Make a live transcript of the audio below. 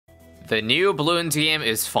The new Bloons game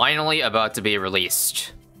is finally about to be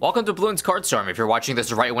released. Welcome to Bloons Card Storm. If you're watching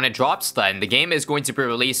this right when it drops, then the game is going to be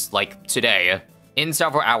released, like, today, in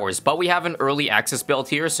several hours. But we have an early access build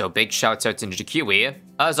here, so big shouts out to Ninjakiwi,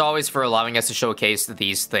 as always, for allowing us to showcase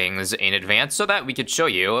these things in advance so that we could show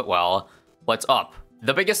you, well, what's up.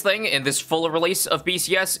 The biggest thing in this full release of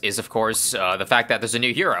BCS is, of course, the fact that there's a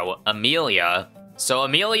new hero, Amelia. So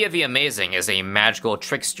Amelia the Amazing is a magical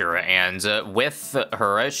trickster, and with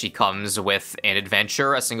her, she comes with an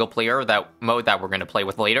adventure, a single-player mode that we're going to play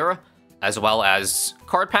with later, as well as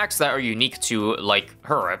card packs that are unique to, like,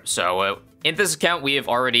 her. So in this account, we have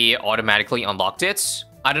already automatically unlocked it.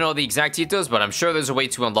 I don't know the exact details, but I'm sure there's a way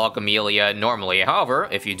to unlock Amelia normally. However,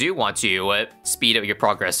 if you do want to speed up your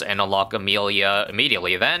progress and unlock Amelia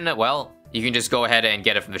immediately, then, well, you can just go ahead and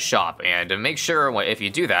get it from the shop. And make sure, if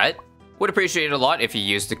you do that, would appreciate it a lot if you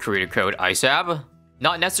use the creator code ISAB.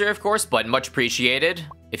 Not necessary, of course, but much appreciated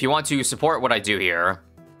if you want to support what I do here.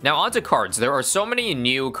 Now, onto cards. There are so many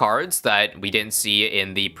new cards that we didn't see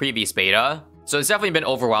in the previous beta, so it's definitely been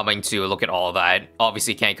overwhelming to look at all of that.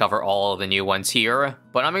 Obviously, can't cover all of the new ones here,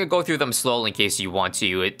 but I'm going to go through them slowly in case you want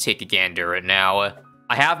to take a gander. Now,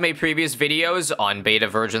 I have made previous videos on beta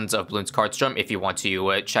versions of Bloons Card Storm if you want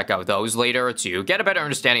to check out those later to get a better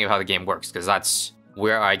understanding of how the game works, because that's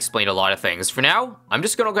where I explained a lot of things. For now, I'm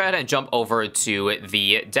just gonna go ahead and jump over to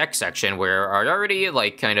the deck section where I already,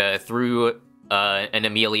 like, kind of threw an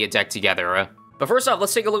Amelia deck together. But first off,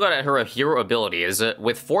 let's take a look at her hero abilities.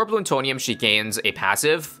 With 4 Bloontonium, she gains a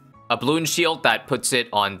passive, a Bloon Shield that puts it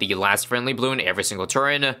on the last friendly Bloon every single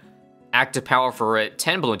turn, active power for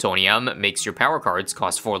 10 Bloontonium makes your power cards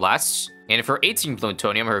cost 4 less, and for 18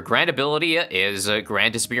 Bloontonium, her grand ability is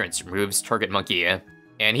Grand Disappearance, removes target monkey.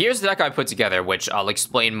 And here's the deck I put together, which I'll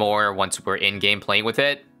explain more once we're in-game playing with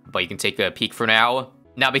it, but you can take a peek for now.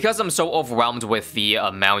 Now, because I'm so overwhelmed with the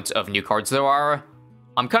amount of new cards there are,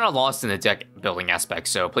 I'm kind of lost in the deck building aspect,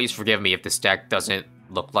 so please forgive me if this deck doesn't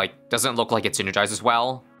look like it synergizes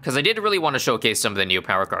well. Because I did really want to showcase some of the new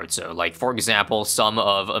power cards, so, like, for example, some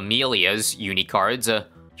of Amelia's unique cards.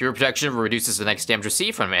 Hero Protection reduces the next damage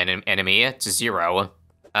received from an enemy to 0.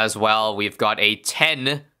 As well, we've got a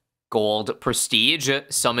 10 gold Prestige,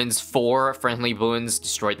 summons 4 friendly Bloons,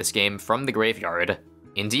 destroyed this game from the graveyard.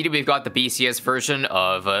 Indeed, we've got the BCS version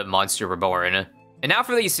of Monster Reborn. And now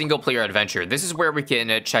for the single-player adventure. This is where we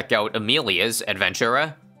can check out Amelia's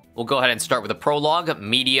adventure. We'll go ahead and start with a prologue,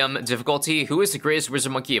 medium difficulty. Who is the greatest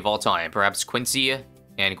wizard monkey of all time? Perhaps Quincy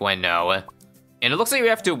and Gwen, no. And it looks like we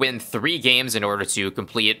have to win 3 games in order to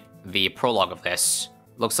complete the prologue of this.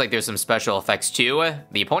 Looks like there's some special effects too.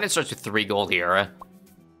 The opponent starts with 3 gold here.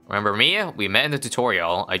 Remember me? We met in the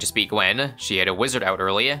tutorial. I just beat Gwen. She had a wizard out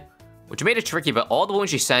early, which made it tricky, but all the Bloons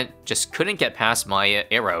she sent just couldn't get past my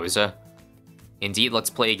arrows. Indeed, let's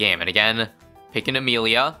play a game. And again, picking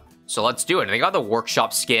Amelia. So let's do it. And they got the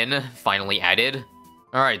workshop skin finally added.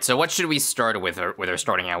 Alright, so what should we start with her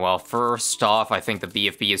starting out? Well, first off, I think the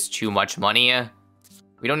BFB is too much money.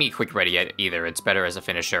 We don't need quick ready yet either. It's better as a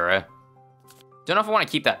finisher. Don't know if I want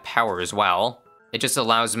to keep that power as well. It just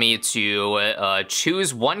allows me to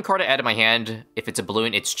choose 1 card to add to my hand. If it's a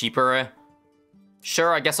Bloon, it's cheaper.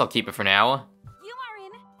 Sure, I guess I'll keep it for now.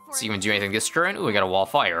 Let's see if we can do anything this turn. Ooh, we got a wall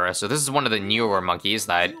fire. So this is one of the newer monkeys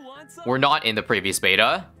that were not in the previous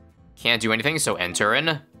beta. Can't do anything, so end turn.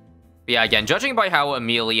 But yeah, again, judging by how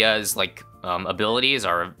Amelia's, like, abilities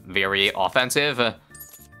are very offensive,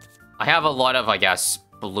 I have a lot of, I guess,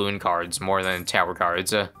 Bloon cards more than tower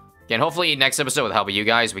cards. Again, hopefully next episode with help of you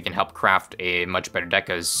guys, we can help craft a much better deck,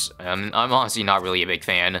 because I'm honestly not really a big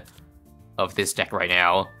fan of this deck right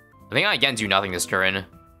now. I think I, again, do nothing this turn.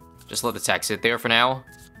 Just let the tech sit there for now.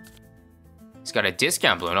 He's got a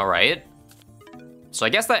discount Bloon, alright. So I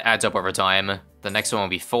guess that adds up over time. The next one will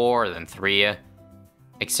be 4, then 3,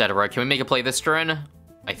 etc. Can we make a play this turn?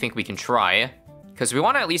 I think we can try. Because we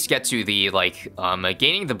want to at least get to the, like,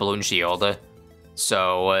 gaining the Bloon Shield.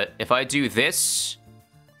 So if I do this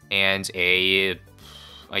and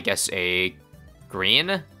I guess a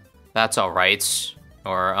green, that's alright.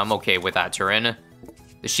 Or I'm okay with that turn.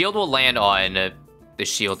 The shield will land on the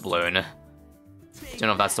shield Bloon. Don't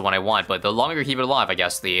know if that's the one I want, but the longer we keep it alive, I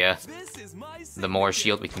guess, the more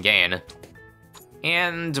shield we can gain.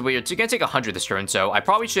 And we're gonna take 100 this turn, so I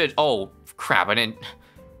probably should... Oh, crap,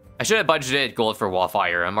 I should have budgeted gold for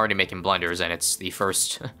Wallfire. I'm already making blunders, and it's the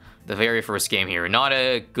very first game here. Not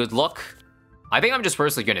a good look. I think I'm just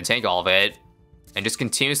personally gonna tank all of it and just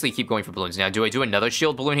continuously keep going for Bloons. Now, do I do another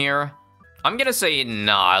shield Bloon here? I'm gonna say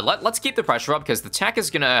nah. Let's keep the pressure up, because the tech is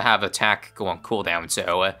gonna have attack go on cooldown,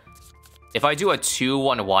 so... if I do a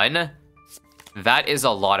 2-1-1, that is a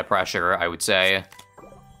lot of pressure, I would say.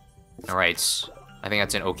 Alright. I think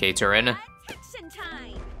that's an okay turn.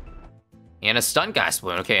 And a stun gas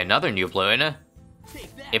balloon. Okay, another new balloon.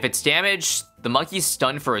 If it's damaged, the monkey's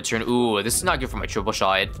stunned for a turn. Ooh, this is not good for my triple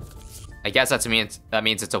shot. I guess that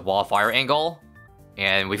means it's a wall fire angle.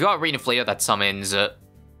 And we've got Reinflator that summons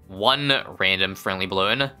one random friendly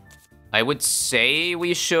balloon. I would say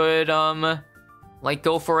we should, like,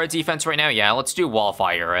 go for a defense right now. Yeah, let's do wall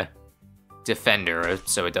fire. Defender,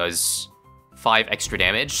 so it does 5 extra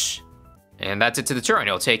damage. And that's it to the turn.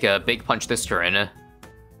 It'll take a big punch this turn.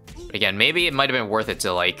 But again, maybe it might have been worth it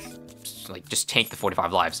to, like just tank the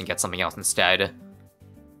 45 lives and get something else instead.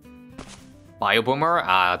 Bio Boomer,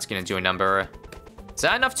 that's gonna do a number. Is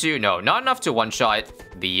that enough to, no, not enough to one-shot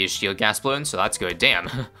the shield gas balloon, so that's good. Damn.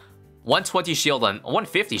 120 shield and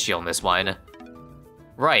 150 shield in this one.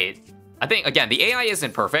 Right. I think, again, the AI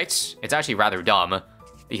isn't perfect. It's actually rather dumb,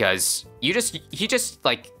 because he just,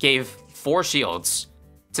 like, gave 4 shields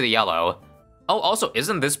to the yellow. Oh, also,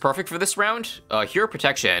 isn't this perfect for this round? Hero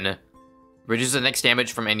Protection reduces the next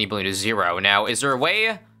damage from any balloon to 0. Now, is there a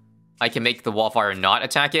way I can make the wallfire not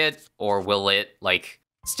attack it? Or will it, like,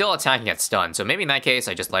 still attacking at stun? So maybe in that case,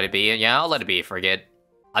 I just let it be. Yeah, I'll let it be, forget.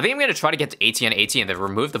 I think I'm gonna try to get to 80 on 80 and then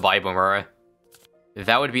remove the Bio Boomer.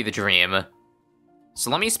 That would be the dream. So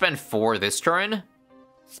let me spend 4 this turn.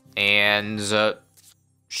 And,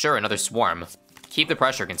 sure, another Swarm. Keep the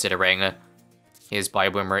pressure considering his Bio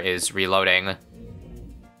Boomer is reloading.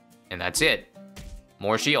 And that's it.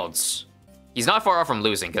 More shields. He's not far off from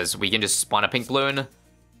losing, because we can just spawn a pink balloon.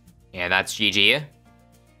 And that's GG.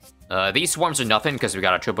 These swarms are nothing, because we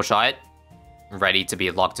got a triple shot. Ready to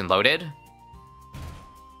be locked and loaded.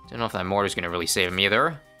 Don't know if that mortar's gonna really save him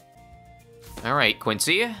either. Alright,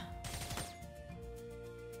 Quincy.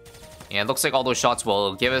 And looks like all those shots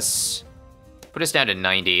will give us... put us down to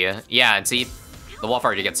 90. Yeah, and see, the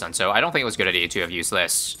wallfire did get stunned, so I don't think it was a good idea to have used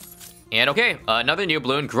this. And okay, another new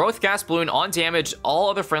balloon. Growth gas balloon on damage. All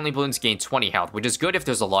other friendly balloons gain 20 health, which is good if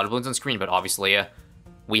there's a lot of balloons on screen, but obviously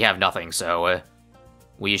we have nothing, so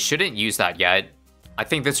we shouldn't use that yet. I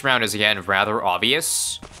think this round is, again, rather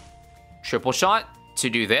obvious. Triple shot to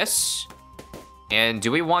do this. And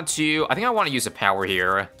do we want to... I think I want to use a power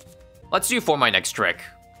here. Let's do for my next trick.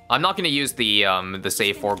 I'm not going to use the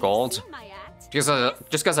save for gold. Just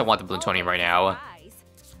because I want the Bloontonium right now.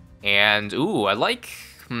 And, ooh, I like...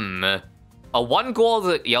 A 1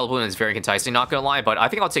 gold yellow balloon is very enticing, not gonna lie, but I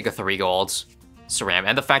think I'll take a 3 gold Ceram.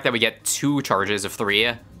 And the fact that we get 2 charges of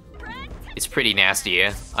 3, it's pretty nasty.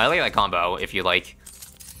 I like that combo if you, like,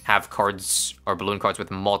 have cards or balloon cards with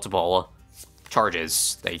multiple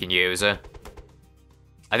charges that you can use. I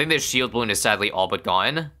think this shield balloon is sadly all but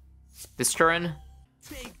gone this turn.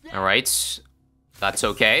 Alright, that's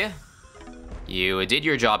okay. You did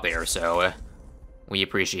your job there, so we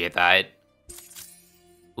appreciate that.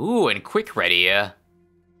 Ooh, and quick ready.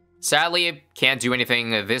 Sadly, can't do anything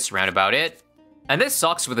this round about it. And this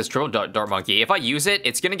sucks with this Triple Dart Monkey. If I use it,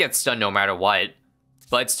 it's gonna get stunned no matter what.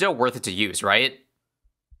 But it's still worth it to use, right?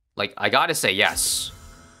 Like, I gotta say yes.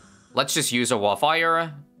 Let's just use a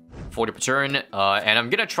Wallfire, 40 per turn. And I'm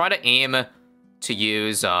gonna try to aim to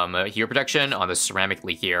use Hero Protection on the Ceramic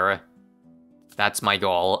Leak here. That's my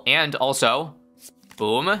goal. And also,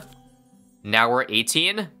 boom. Now we're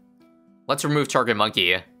 18. Let's remove Target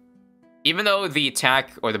Monkey. Even though the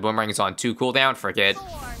attack or the boomerang is on 2 cooldown, frick it.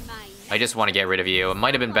 I just want to get rid of you. It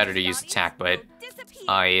might have been better to use attack, but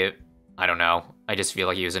I don't know. I just feel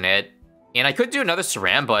like using it. And I could do another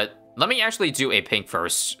Ceram, but let me actually do a pink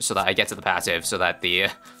first so that I get to the passive so that the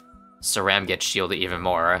Ceram gets shielded even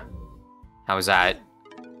more. How's that?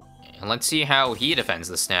 And let's see how he defends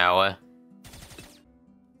this now.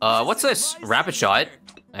 What's this? Rapid Shot.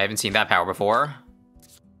 I haven't seen that power before.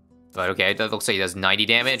 But okay, that looks like he does 90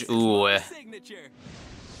 damage. Ooh.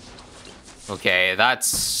 Okay,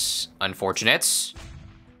 that's unfortunate.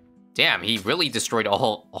 Damn, he really destroyed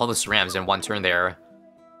all the Cerams in 1 turn there.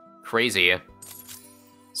 Crazy.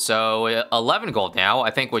 So, 11 gold now. I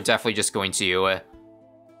think we're definitely just going to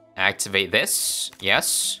activate this.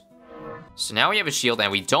 Yes. So now we have a shield,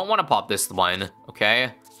 and we don't want to pop this one,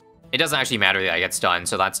 okay? It doesn't actually matter that I get stunned,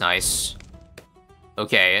 so that's nice.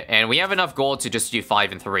 Okay, and we have enough gold to just do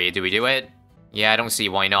 5 and 3. Do we do it? Yeah, I don't see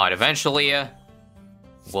why not. Eventually,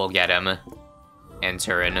 we'll get him. And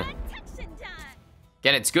turn.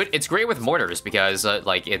 Again, it's good. It's great with mortars because,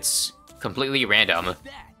 like, it's completely random.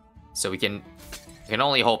 So we can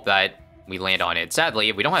only hope that we land on it.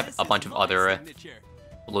 Sadly, we don't have a bunch of other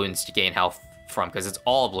balloons to gain health from because it's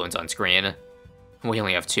all balloons on screen. We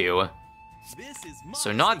only have 2.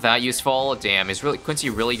 So not that useful. Damn, is Quincy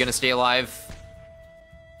really gonna stay alive?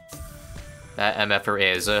 That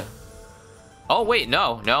MFer is. Oh, wait,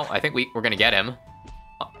 no. I think we're gonna get him.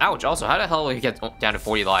 Ouch, also, how the hell did he get down to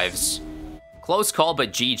 40 lives? Close call,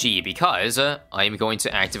 but GG, because I'm going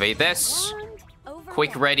to activate this.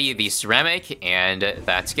 Quick ready the ceramic, and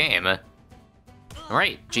that's game.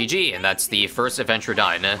 Alright, GG, and that's the first adventure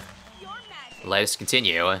done. Let us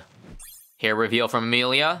continue. Hair reveal from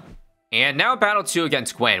Amelia. And now battle 2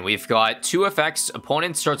 against Gwen. We've got 2 effects.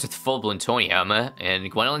 Opponent starts with full Bloontonium, and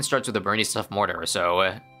Gwendolyn starts with a Bernie Stuff Mortar,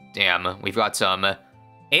 so damn. We've got some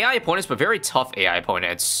AI opponents, but very tough AI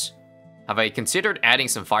opponents. Have I considered adding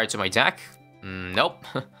some fire to my deck? Nope.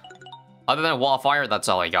 Other than Wall of Fire, that's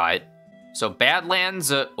all I got. So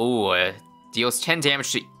Badlands, deals 10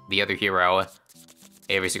 damage to the other hero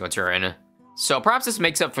every single turn. So perhaps this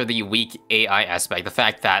makes up for the weak AI aspect, the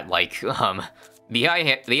fact that, like, the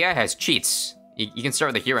AI has cheats. You can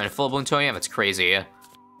start with the hero and full Bloontonium, that's crazy. I'm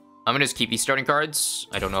gonna just keep these starting cards.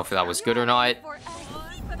 I don't know if that was good or not.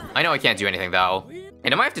 I know I can't do anything, though.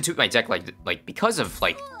 And I might have to tweak my deck, like because of,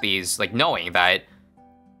 like, these, like, knowing that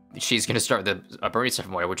she's gonna start a Bernie Stuff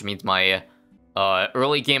Mortar, which means my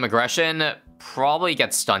early game aggression probably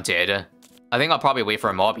gets stunted. I think I'll probably wait for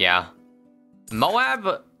a Moab, yeah.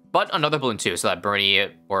 Moab, but another Bloon too, so that Bernie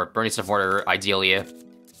Stuff Mortar ideally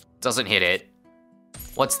doesn't hit it.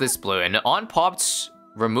 What's this Bloon? On popped,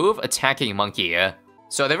 remove attacking monkey.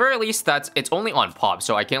 So at the very least, it's only on pop,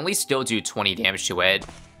 so I can at least still do 20 damage to it.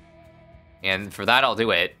 And for that, I'll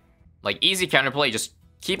do it. Like, easy counterplay, just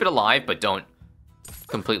keep it alive, but don't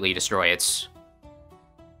completely destroy it.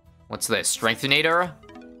 What's this? Strengthenator?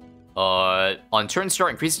 On turn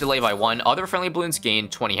start, increase delay by 1. Other friendly balloons gain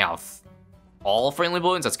 20 health. All friendly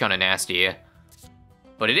balloons? That's kind of nasty.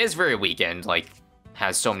 But it is very weak and, like,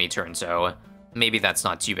 has so many turns, so maybe that's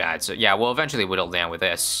not too bad. So yeah, we'll eventually whittle down with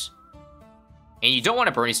this. And you don't want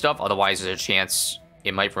to Bernie stuff, otherwise there's a chance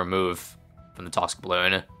it might remove from the Toxic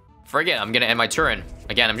Balloon. Forget, I'm gonna end my turn.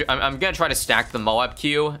 Again, I'm gonna try to stack the Moab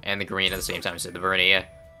Q and the green at the same time, so the Bernie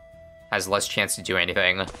has less chance to do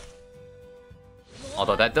anything.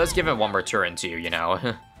 Although that does give him one more turn too, you know.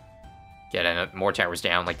 Get more towers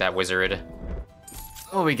down like that wizard.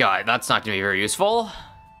 What we got? That's not gonna be very useful.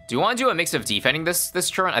 Do you want to do a mix of defending this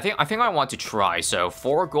turn? I think I want to try. So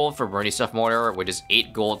 4 gold for Bernie Stuff Mortar, which is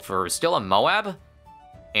 8 gold for still a Moab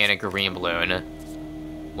and a green balloon,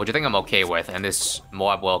 which I think I'm okay with. And this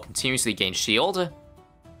Moab will continuously gain shield.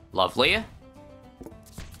 Lovely.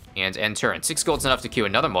 And end turn. 6 gold's enough to queue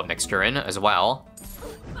another Moab next turn as well.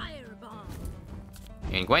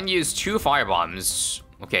 And Gwen used 2 firebombs.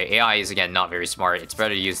 Okay, AI is again not very smart. It's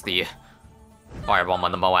better to use the firebomb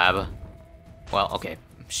on the Moab. Well, okay.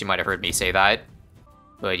 She might have heard me say that.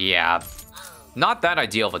 But yeah, not that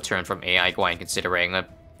ideal of a turn from AI Gwen, considering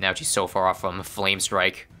now she's so far off from Flame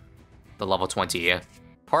Strike, the level 20.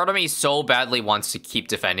 Part of me so badly wants to keep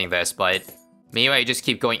defending this, but maybe I just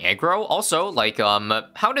keep going aggro. Also, like,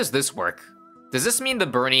 how does this work? Does this mean the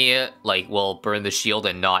Bernie, like, will burn the shield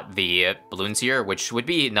and not the balloons here? Which would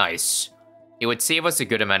be nice. It would save us a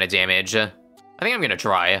good amount of damage. I think I'm gonna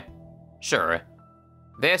try. Sure.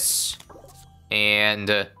 This. And,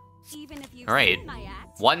 alright,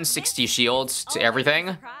 160 shields to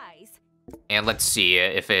everything. And let's see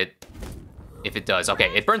if it does.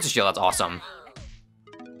 Okay, it burns the shield, that's awesome.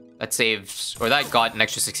 That saves, or that got an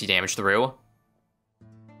extra 60 damage through.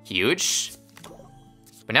 Huge.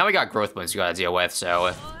 But now we got growth balloons we gotta deal with, so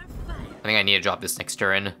I think I need to drop this next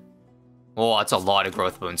turn. Oh, that's a lot of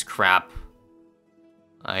growth balloons, crap.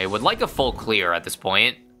 I would like a full clear at this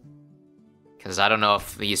point, because I don't know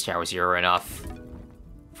if these towers here are enough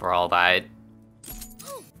for all that.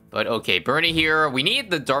 But okay, Bernie here. We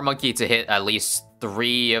need the Dart Monkey to hit at least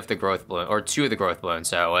 3 of the growth balloon, or 2 of the growth balloons,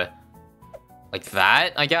 so like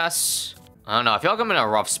that, I guess. I don't know, I feel like I'm in a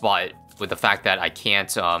rough spot with the fact that I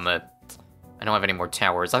can't, I don't have any more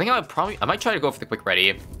towers. I think I might try to go for the quick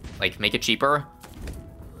ready, like make it cheaper.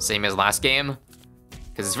 Same as last game,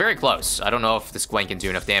 because it's very close. I don't know if this Gwen can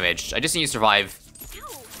do enough damage. I just need to survive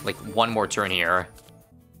like 1 more turn here.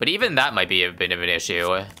 But even that might be a bit of an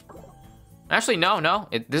issue. Actually, no.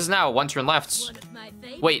 This is now 1 turn left.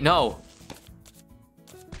 Wait, no.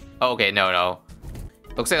 Oh, okay, no.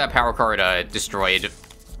 Looks like that power card destroyed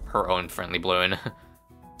her own friendly balloon.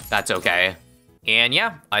 That's okay. And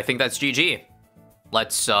yeah, I think that's GG.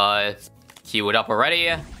 Let's queue it up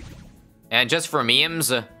already. And just for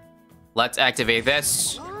memes, let's activate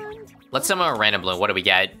this. Let's summon a random balloon. What do we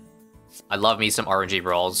get? I love me some RNG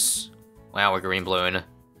rolls. Wow, a green balloon.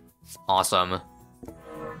 Awesome.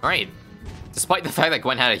 Alright. Despite the fact that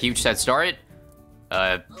Gwen had a huge head start,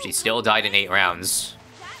 she still died in 8 rounds.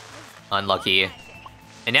 Unlucky.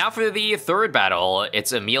 And now for the 3rd battle.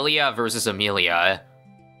 It's Amelia versus Amelia.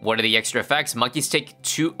 What are the extra effects? Monkeys take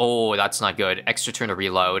 2... Oh, that's not good. Extra turn to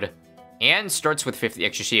reload. And starts with 50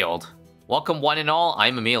 extra shield. Welcome one and all,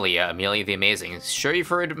 I'm Amelia. Amelia the Amazing. Sure you've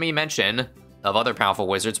heard me mention of other powerful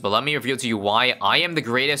wizards, but let me reveal to you why I am the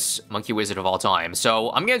greatest monkey wizard of all time.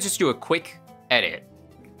 So I'm gonna just do a quick edit.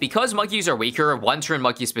 Because monkeys are weaker, one-turn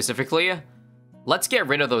monkeys specifically, let's get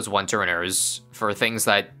rid of those one-turners for things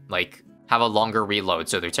that, like, have a longer reload,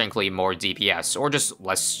 so they're technically more DPS, or just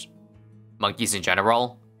less monkeys in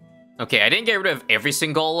general. Okay, I didn't get rid of every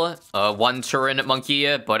single one-turn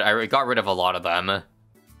monkey, but I got rid of a lot of them.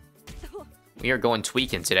 We are going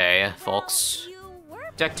tweaking today, folks.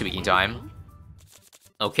 Deck tweaking time.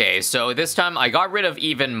 Okay, so this time I got rid of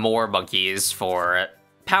even more monkeys for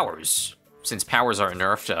powers. Since powers are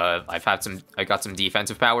nerfed, I got some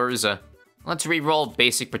defensive powers. Let's reroll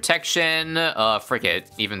basic protection. Frick it,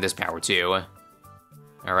 even this power too.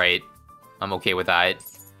 Alright, I'm okay with that.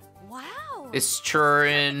 Wow. This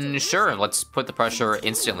turn, sure, let's put the pressure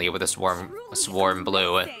instantly with a swarm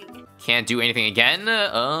blue. Can't do anything again.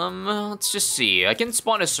 Let's just see. I can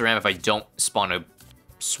spawn a Ceram if I don't spawn a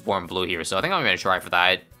swarm blue here, so I think I'm gonna try for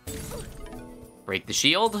that. Break the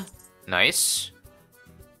shield. Nice.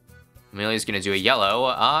 Amelia's gonna do a yellow.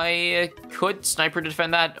 I could sniper to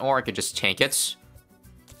defend that, or I could just tank it.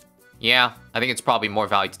 Yeah, I think it's probably more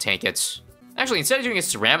value to tank it. Actually, instead of doing a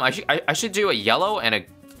Ceram, I should do a yellow and a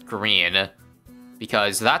green,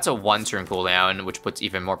 because that's a one-turn cooldown, which puts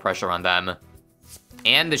even more pressure on them.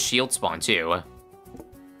 And the shield spawn, too.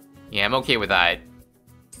 Yeah, I'm okay with that.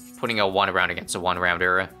 Putting a one-round against a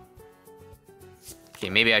one-rounder. Okay,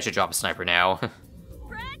 maybe I should drop a sniper now.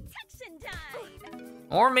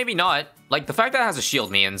 Or maybe not. Like, the fact that it has a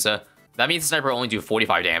shield means, that means the sniper only do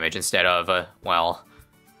 45 damage instead of, well,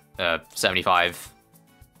 75.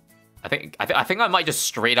 I think I might just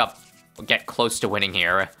straight up get close to winning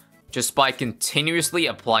here, just by continuously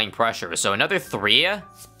applying pressure. So another 3,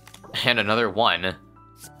 and another 1.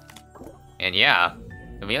 And yeah,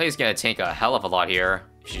 Amelia's gonna tank a hell of a lot here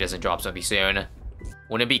if she doesn't drop something soon.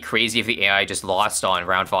 Wouldn't it be crazy if the AI just lost on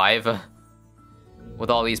round 5 with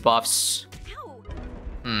all these buffs?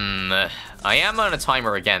 I am on a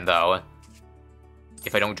timer again, though.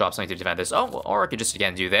 If I don't drop something to defend this. Oh, or I could just,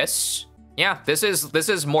 again, do this. Yeah, this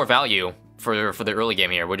is more value for the early game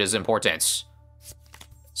here, which is important.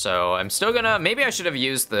 So, I'm still gonna... Maybe I should have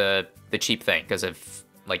used the cheap thing, because if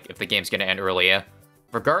the game's gonna end early.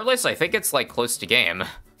 Regardless, I think it's, like, close to game.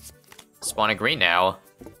 Spawn a green now.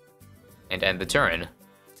 And end the turn.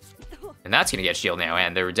 And that's gonna get shield now,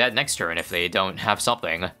 and they're dead next turn if they don't have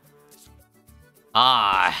something.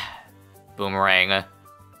 Ah, boomerang.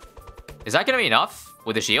 Is that gonna be enough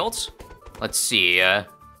with the shields? Let's see. They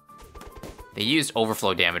used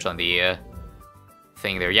overflow damage on the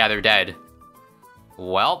thing there. Yeah, they're dead.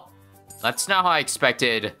 Well, that's not how I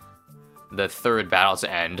expected the third battle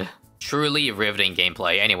to end. Truly riveting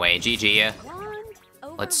gameplay. Anyway, GG.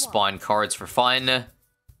 Let's spawn cards for fun.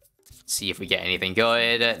 See if we get anything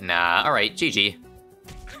good. Nah, alright, GG.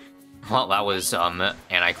 Well, that was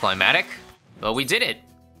anticlimactic. But we did it.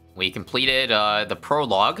 We completed the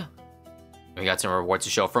prologue. We got some rewards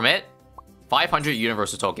to show from it. 500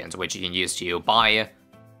 universal tokens, which you can use to buy,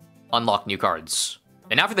 unlock new cards.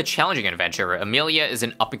 And now for the challenging adventure. Amelia is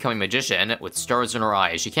an up-and-coming magician with stars in her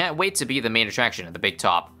eyes. She can't wait to be the main attraction at the big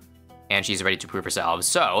top. And she's ready to prove herself.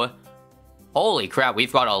 So, holy crap,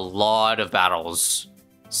 we've got a lot of battles.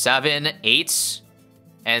 7, 8,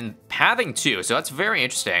 and pathing 2. So that's very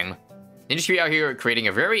interesting. Ninjakiwi out here creating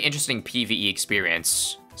a very interesting PvE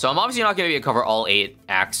experience. So I'm obviously not going to be able to cover all 8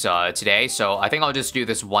 acts today, so I think I'll just do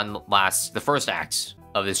this the first act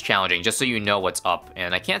of this challenging, just so you know what's up.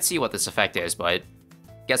 And I can't see what this effect is, but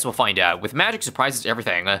guess we'll find out. With magic surprises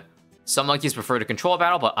everything. Some monkeys prefer to control a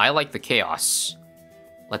battle, but I like the chaos.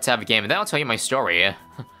 Let's have a game, and then I'll tell you my story.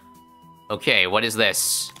 Okay, what is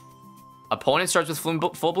this? Opponent starts with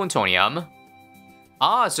full plutonium.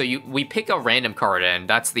 Ah, so we pick a random card, and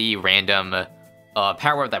that's the random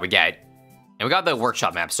power that we get. And we got the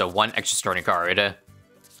workshop map, so 1 extra starting card.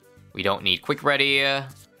 We don't need quick ready. I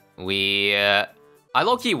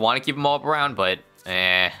low-key want to keep them all around, but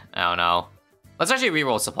I don't know. Let's actually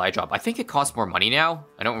reroll a supply drop. I think it costs more money now.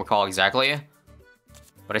 I don't recall exactly.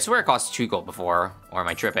 But I swear it cost 2 gold before, or am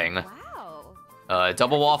I tripping? Wow.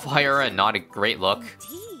 Double wall fire, not a great look.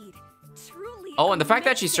 Oh, and the fact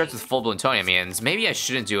that she starts with full plutonium means maybe I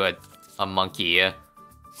shouldn't do a monkey,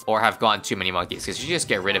 or have gone too many monkeys, because she just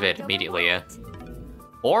get rid of it immediately.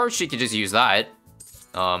 Or she could just use that.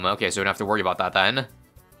 Okay, so we don't have to worry about that then.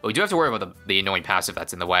 But we do have to worry about the annoying passive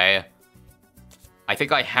that's in the way. I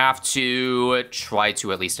think I have to try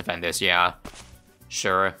to at least defend this, yeah.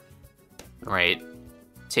 Sure. Alright.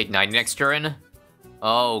 Take 90 next turn.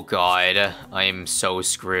 Oh god, I'm so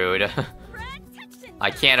screwed. I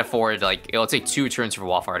can't afford, like, it'll take 2 turns for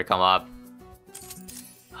Wildfire to come up.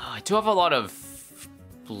 I do have a lot of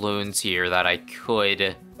balloons here that I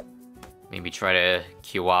could maybe try to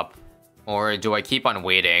queue up. Or do I keep on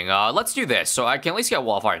waiting? Let's do this, so I can at least get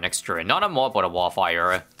Wildfire next turn. Not a mob, but a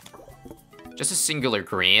Wildfire. Just a singular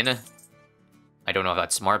green. I don't know if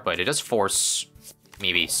that's smart, but it does force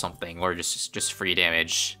maybe something, or just free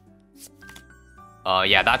damage.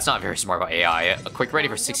 Yeah, that's not very smart by AI. A quick ready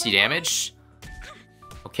for 60 damage.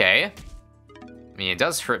 Okay. I mean, it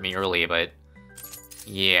does hurt me early, but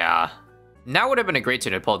yeah. Now would have been a great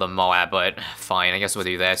turn to pull the Moab, but fine, I guess we'll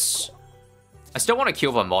do this. I still want to queue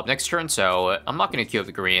up a mob next turn, so I'm not going to queue up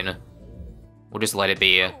the green. We'll just let it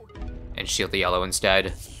be and shield the yellow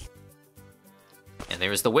instead. And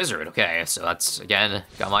there's the wizard. Okay, so that's, again,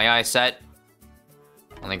 got my eye set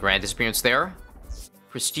on the grand disappearance there.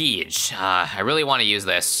 Prestige. I really want to use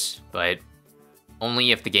this, but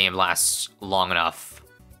only if the game lasts long enough.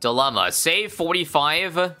 Dilemma. Save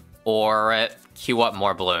 45 or queue up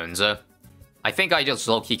more balloons. I think I just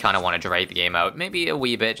low-key kind of want to drag the game out. Maybe a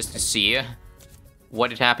wee bit just to see what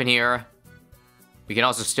had happened here. We can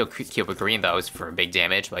also still queue up a green, though, for big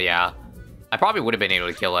damage, but yeah. I probably would have been able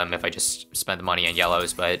to kill him if I just spent the money on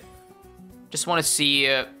yellows, but just want to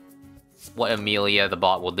see what Amelia, the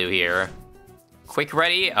bot, will do here. Quick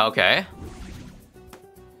ready? Okay.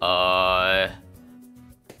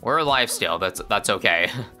 We're alive still. That's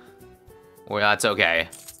okay. That's okay.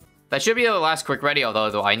 That should be the last quick ready,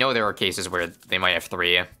 although I know there are cases where they might have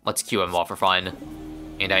 3. Let's queue them all for fun.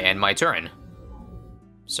 And I end my turn.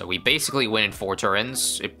 So we basically win in 4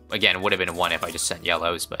 turns. It, again, would have been 1 if I just sent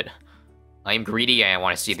yellows, but I'm greedy and I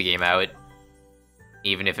want to see the game out.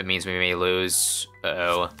 Even if it means we may lose.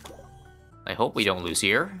 Uh-oh. I hope we don't lose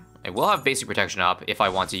here. I will have basic protection up if I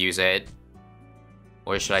want to use it.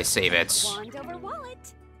 Or should I save it?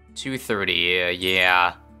 230,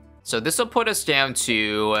 yeah. So this will put us down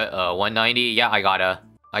to 190. Yeah, I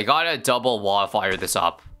gotta double Wildfire this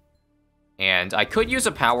up. And I could use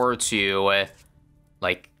a power to,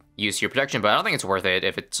 like, use your protection, but I don't think it's worth it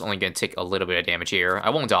if it's only gonna take a little bit of damage here.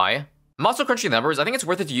 I won't die. I'm also crunching the numbers. I think it's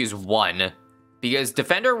worth it to use 1. Because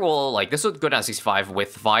Defender will, like, this will go down to 65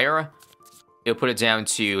 with Fire. It'll put it down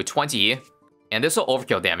to 20. And this will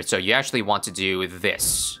overkill damage, so you actually want to do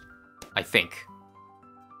this. I think.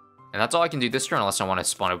 And that's all I can do this turn, unless I want to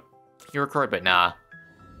spawn a hero card, but nah.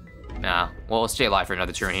 Nah. Well, we'll stay alive for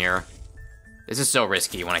another turn here. This is so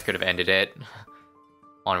risky when I could have ended it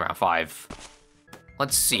on round 5.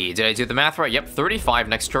 Let's see. Did I do the math right? Yep, 35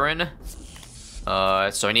 next turn.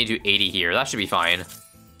 So I need to do 80 here. That should be fine.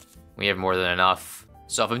 We have more than enough.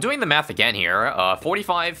 So if I'm doing the math again here,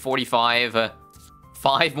 45, 45,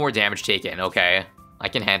 5 more damage taken. Okay, I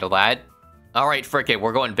can handle that. All right, frick it.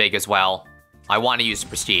 We're going big as well. I want to use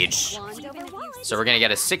Prestige. So we're going to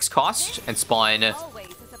get a 6 cost and spawn...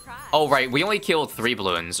 Oh, right. We only killed 3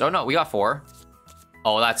 balloons. Oh, no. We got 4.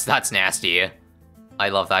 Oh, that's nasty. I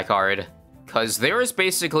love that card. Because there is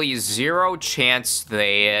basically 0 chance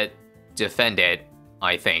they defend it,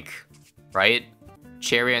 I think. Right?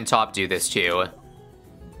 Cherry on top do this too.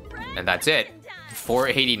 And that's it.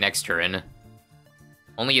 480 next turn.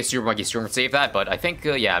 Only a Super Monkey Storm would save that, but I think,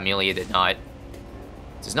 yeah, Amelia did not.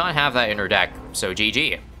 Does not have that in her deck, so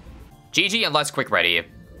GG. GG unless quick ready.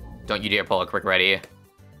 Don't you dare pull a quick ready.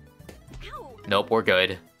 Nope, we're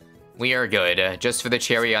good. We are good. Just for the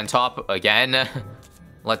cherry on top again.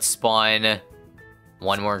 Let's spawn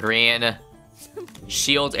 1 more green.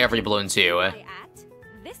 Shield every balloon too.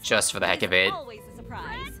 Just for the heck of it.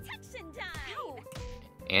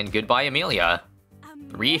 And goodbye, Amelia.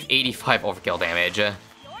 385 overkill damage.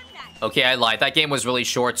 Okay, I lied. That game was really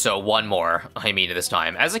short, so 1 more. I mean, this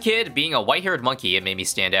time. As a kid, being a white-haired monkey, it made me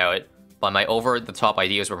stand out. But my over-the-top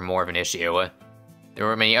ideas were more of an issue. There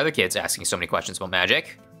were many other kids asking so many questions about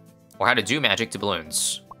magic. Or how to do magic to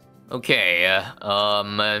balloons. Okay,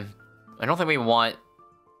 I don't think we want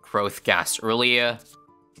growth gas early.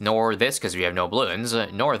 Nor this, because we have no balloons.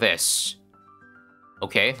 Nor this.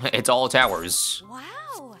 Okay, it's all towers.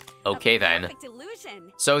 Wow. Okay, then.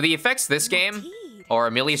 So the effects this game are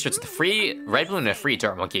Amelia starts with a free red balloon and a free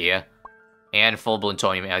dart monkey. And full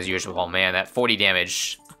plutonium as usual. Oh man, that 40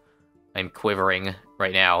 damage. I'm quivering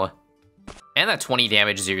right now. And that 20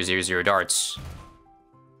 damage 000 darts.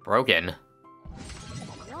 Broken.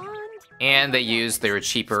 And they use their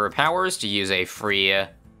cheaper powers to use a free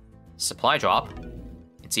supply drop,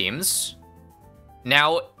 it seems.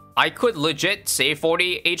 Now, I could legit save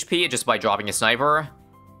 40 HP just by dropping a sniper.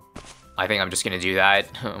 I think I'm just gonna do that.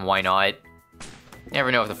 Why not?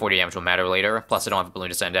 Never know if the 40 damage will matter later. Plus, I don't have a balloon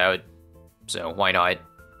to send out. So, why not?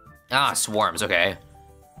 Ah, swarms, okay.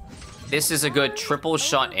 This is a good triple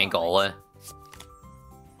shot angle.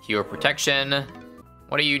 Hero protection.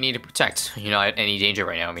 What do you need to protect? You're not in any danger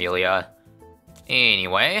right now, Amelia.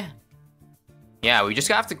 Anyway. Yeah, we just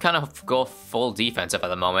have to kind of go full defensive at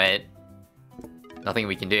the moment. Nothing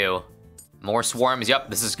we can do. More swarms. Yep,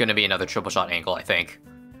 this is going to be another triple shot angle, I think.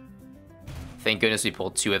 Thank goodness we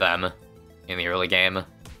pulled 2 of them in the early game.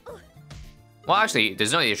 Well, actually,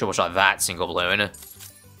 there's no need to triple shot that single balloon.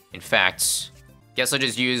 In fact, guess I'll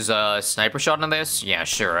just use a sniper shot on this. Yeah,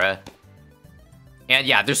 sure. And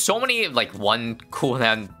yeah, there's so many, like, 1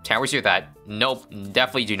 cooldown towers here that, nope,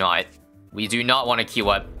 definitely do not. We do not want to queue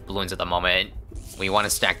up balloons at the moment. We want to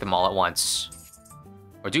stack them all at once.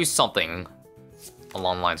 Or do something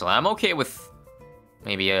along the lines of that. I'm okay with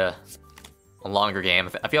maybe a longer game.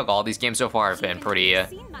 I feel like all these games so far have been pretty,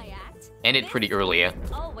 ended pretty early.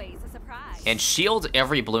 And shield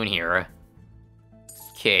every balloon here.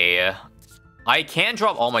 Okay. I can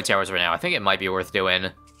drop all my towers right now. I think it might be worth doing.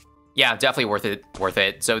 Yeah, definitely worth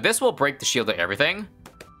it. So this will break the shield of everything.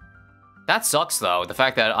 That sucks, though. The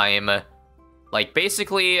fact that I'm, like,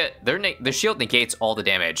 basically, the shield negates all the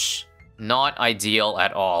damage. Not ideal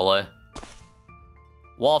at all.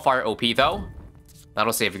 Wall of Fire OP, though.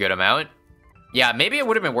 That'll save a good amount. Yeah, maybe it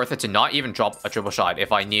would have been worth it to not even drop a triple shot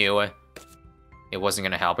if I knew it wasn't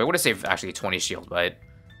going to help. It would have saved, actually, 20 shield, but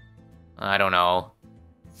I don't know.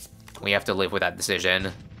 We have to live with that decision.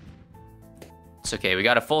 It's okay, we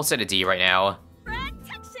got a full set of D right now.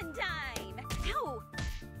 Protection time. Ow.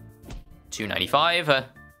 295.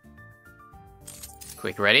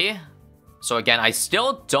 Quick ready. So again, I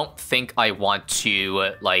still don't think I want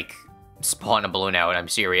to, like, spawn a balloon out. I'm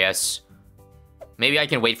serious. Maybe I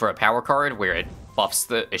can wait for a power card where it buffs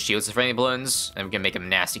it shields the friendly balloons, and we can make a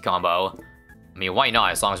nasty combo. I mean, why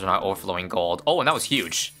not, as long as we're not overflowing gold. Oh, and that was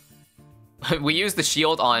huge. We used the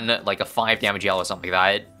shield on, like, a 5 damage yellow or something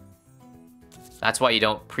like that. That's why you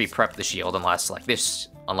don't pre-prep the shield unless, like this,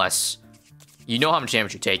 unless you know how much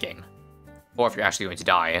damage you're taking. Or if you're actually going to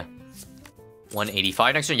die.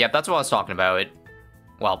 185 next turn? Yep, that's what I was talking about.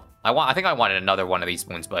 Well, I think I wanted another one of these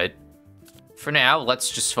balloons, but for now, let's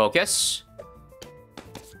just focus.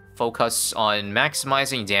 Focus on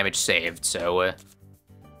maximizing damage saved, so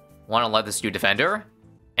want to let this do Defender.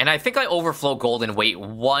 And I think I overflow gold and wait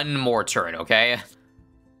 1 more turn, okay?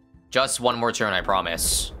 Just 1 more turn, I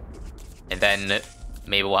promise. And then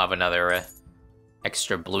maybe we'll have another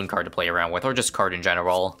extra balloon card to play around with, or just card in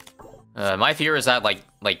general. My fear is that, like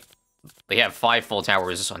they have 5 full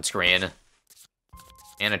towers on screen.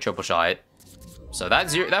 And a triple shot. So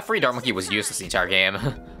that free Dart Monkey was useless the entire game.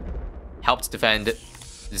 Helped defend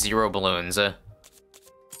 0 balloons.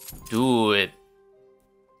 Dude.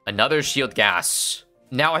 Another shield gas.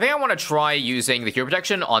 Now, I think I want to try using the hero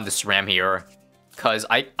protection on this ram here. Because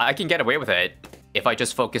I can get away with it if I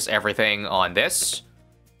just focus everything on this.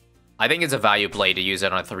 I think it's a value play to use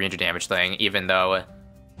it on a 300 damage thing, even though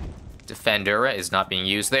Defender is not being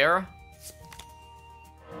used there.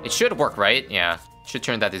 It should work, right? Yeah, should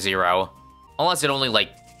turn that to 0. Unless it only, like,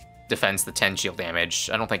 defends the 10 shield damage.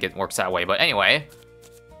 I don't think it works that way, but anyway.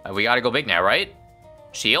 We gotta go big now, right?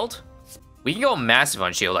 Shield? We can go massive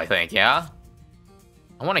on shield, I think, yeah?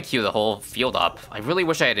 I want to queue the whole field up. I really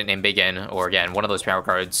wish I had an Embiggen, or again, one of those power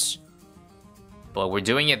cards. But we're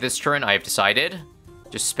doing it this turn, I've decided.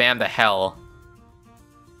 Just spam the hell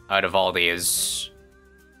out of all these.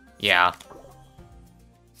 Yeah.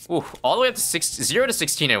 Ooh, all the way up to 0 to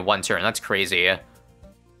 16 in 1 turn. That's crazy.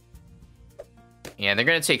 And they're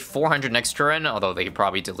going to take 400 next turn, although they could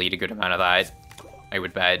probably delete a good amount of that, I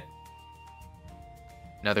would bet.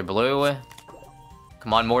 Another blue.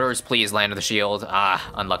 Come on, mortars, please land on the shield.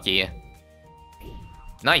 Ah, unlucky.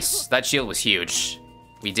 Nice. That shield was huge.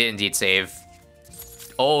 We did indeed save.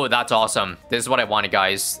 Oh, that's awesome. This is what I wanted,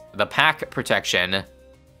 guys. The pack protection.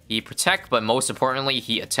 He protect, but most importantly,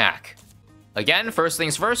 he attack. Again, first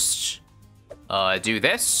things first. Do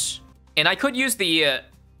this. And I could use the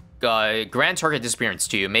grand target disappearance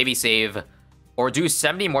to maybe save or do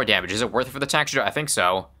 70 more damage. Is it worth it for the texture? I think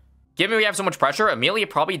so. Given we have so much pressure, Amelia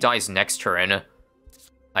probably dies next turn,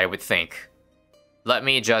 I would think. Let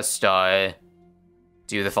me just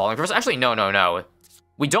do the following first. Actually, no.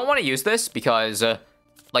 We don't want to use this because,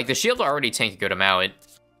 like, the shield will already tank a good amount.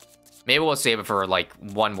 Maybe we'll save it for, like,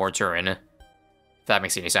 1 more turn. If that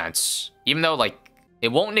makes any sense. Even though, like, it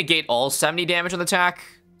won't negate all 70 damage on the attack.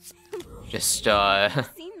 Just,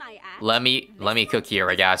 let me cook here,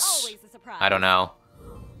 I guess. I don't know.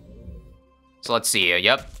 So let's see.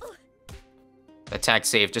 Yep. Attack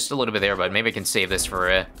save just a little bit there, but maybe I can save this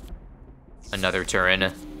for another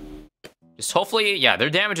turn. Just hopefully, yeah, they're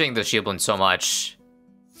damaging the shield balloon so much.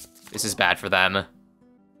 This is bad for them.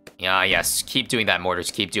 Yeah, yes, keep doing that,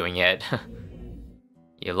 Mortars, keep doing it.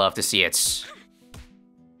 You love to see it.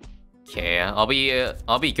 Okay, I'll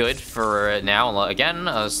be good for now, again,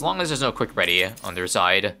 as long as there's no quick ready on their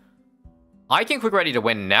side. I can quick ready to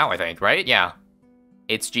win now, I think, right? Yeah.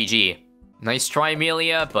 It's GG. Nice try,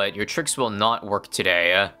 Amelia, but your tricks will not work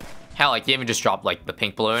today. Hell, I can even just drop, like, the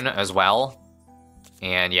pink balloon as well.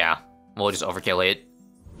 And yeah, we'll just overkill it.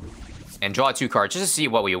 And draw 2 cards just to see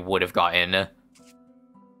what we would have gotten.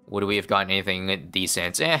 Would we have gotten anything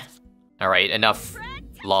decent? Alright, enough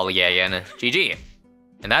lollying. GG.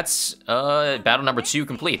 And that's, battle number 2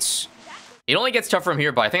 completes. It only gets tougher from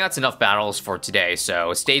here, but I think that's enough battles for today,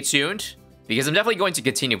 so stay tuned, because I'm definitely going to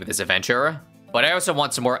continue with this adventure. But I also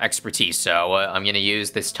want some more expertise, so I'm going to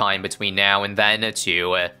use this time between now and then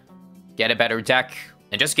to get a better deck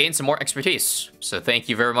and just gain some more expertise. So thank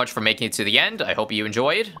you very much for making it to the end. I hope you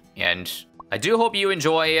enjoyed, and I do hope you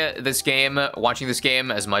enjoy this game, watching this game,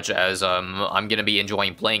 as much as I'm going to be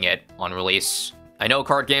enjoying playing it on release. I know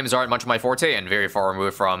card games aren't much my forte and very far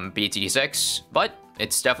removed from BT6, but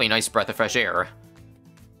it's definitely a nice breath of fresh air.